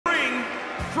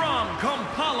from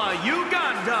Kampala,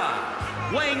 Uganda,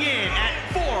 weighing in at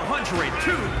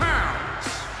 402 pounds,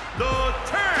 the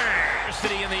Tank.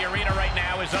 City in the arena right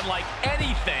now is unlike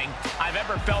anything I've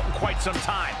ever felt in quite some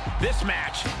time. This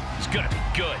match is gonna be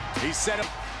good. He set him.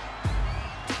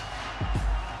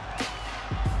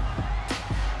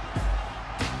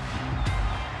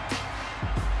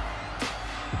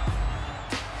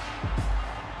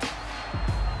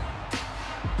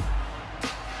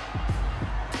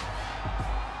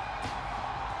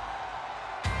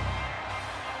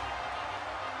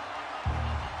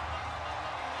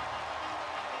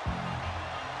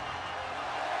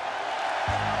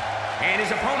 And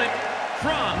his opponent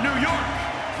from New York,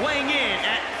 weighing in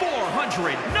at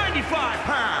 495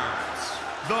 pounds,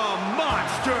 the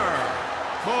Monster,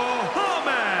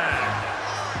 Muhammad.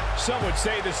 Some would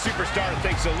say the superstar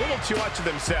thinks a little too much of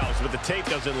themselves, but the tape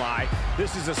doesn't lie.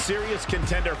 This is a serious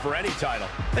contender for any title.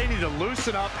 They need to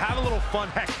loosen up, have a little fun,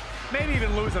 heck, maybe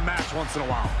even lose a match once in a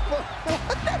while.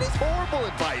 That is horrible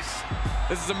advice.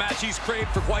 This is a match he's craved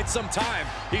for quite some time.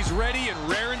 He's ready and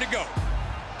raring to go.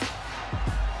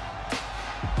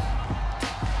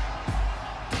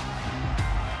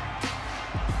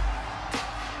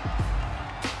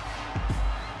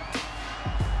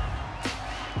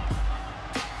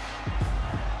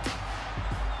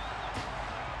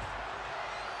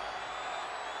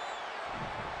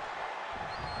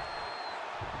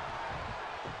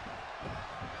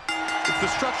 It's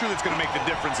the structure that's going to make the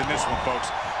difference in this one, folks.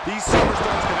 These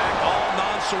superstars can act all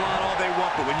nonchalant all they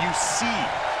want, but when you see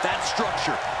that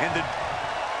structure and the...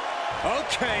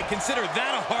 Okay, consider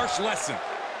that a harsh lesson.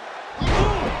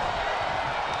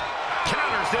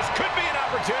 Counters, this could be an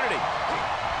opportunity.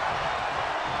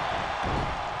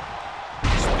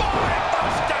 Spine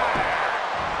buster!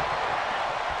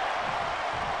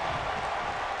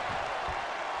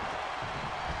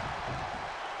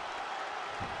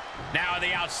 Now on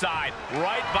the outside,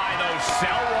 right by those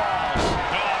cell walls.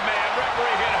 Oh, man,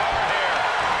 referee hit hard here.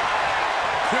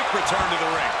 Quick return to the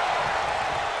ring.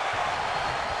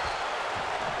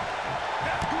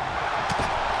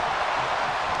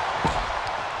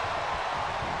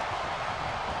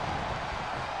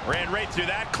 Ran right through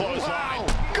that clothesline. Wow,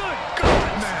 good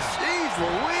God, man. Jeez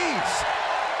Louise.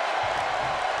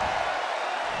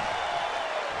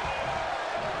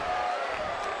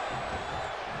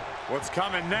 What's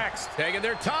coming next? Taking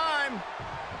their time.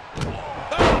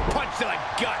 Oh, punch to the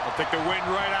gut. I'll take the wind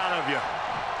right out of you.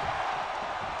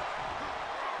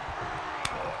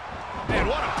 Man,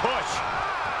 what a push.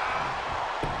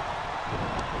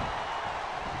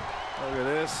 Look at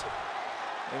this.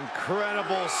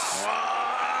 Incredible.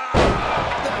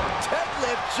 The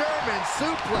deadlift German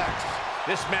suplex.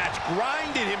 This match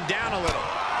grinded him down a little.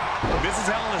 This is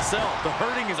Hell in a Cell. The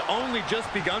hurting has only just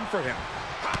begun for him.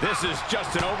 This is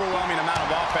just an overwhelming amount of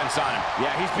offense on him.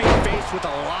 Yeah, he's being faced with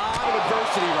a lot of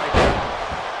adversity right now.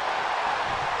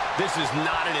 This is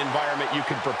not an environment you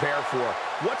can prepare for.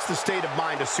 What's the state of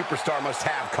mind a superstar must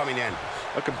have coming in?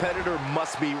 A competitor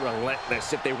must be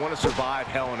relentless if they want to survive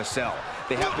Hell in a Cell.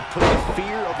 They have to put the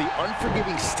fear of the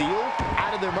unforgiving steel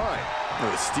out of their mind.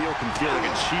 The steel can feel like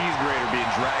a cheese grater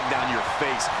being dragged down your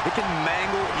face. It can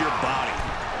mangle your body.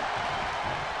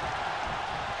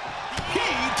 He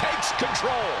takes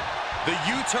control. The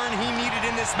U-turn he needed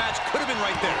in this match could have been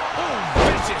right there. Oh,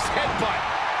 vicious headbutt.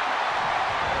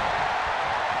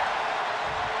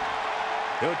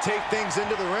 He'll take things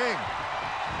into the ring.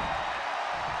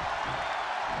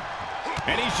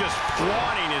 And he's just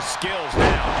flaunting his skills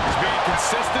now. He's being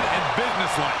consistent and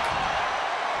businesslike.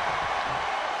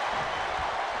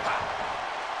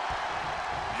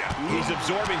 He's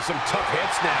absorbing some tough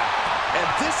hits now. And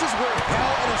this is where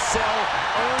Hell in a Cell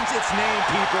earns its name,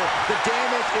 people. The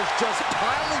damage is just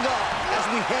piling up as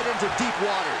we head into deep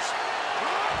waters.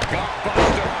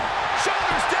 Gutbuster.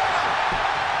 Shoulders down.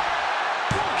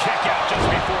 Kick out just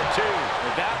before two.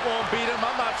 If that won't beat him,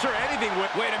 I'm not sure anything will.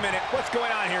 Wait a minute. What's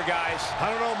going on here, guys? I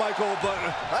don't know, Michael, but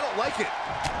I don't like it.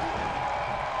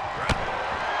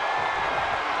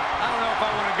 I don't know if I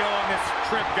want to go on this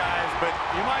trip, guys, but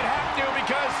You might have to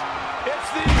because it's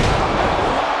the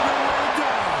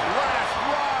last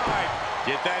ride.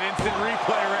 Get that instant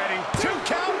replay ready. 2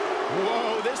 count.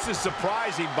 Whoa, this is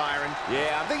surprising, Byron.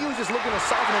 Yeah, I think he was just looking to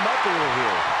soften him up a little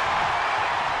here.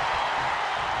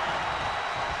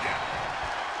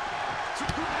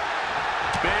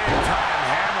 Big time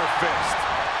hammer fist.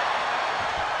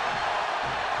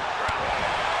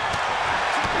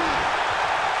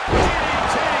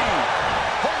 DDT.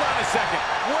 Hold on a second.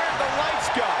 Where'd the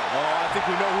lights go? Oh, I think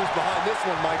we know who's behind this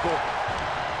one, Michael.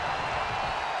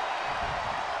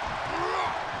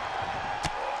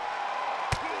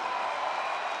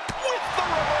 With the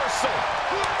reversal.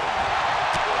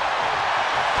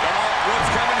 What's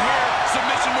coming here?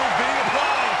 Submission move being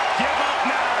applied. Give up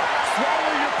now.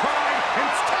 Swallow your pride and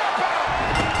step out.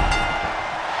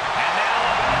 And now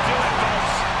that'll do it,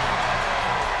 folks.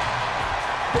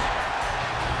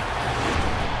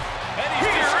 And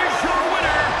here is your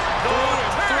winner, the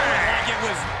tag. Like it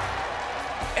was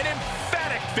An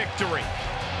emphatic victory.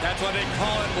 That's why they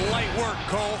call it light work,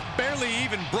 Cole. Barely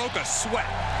even broke a sweat.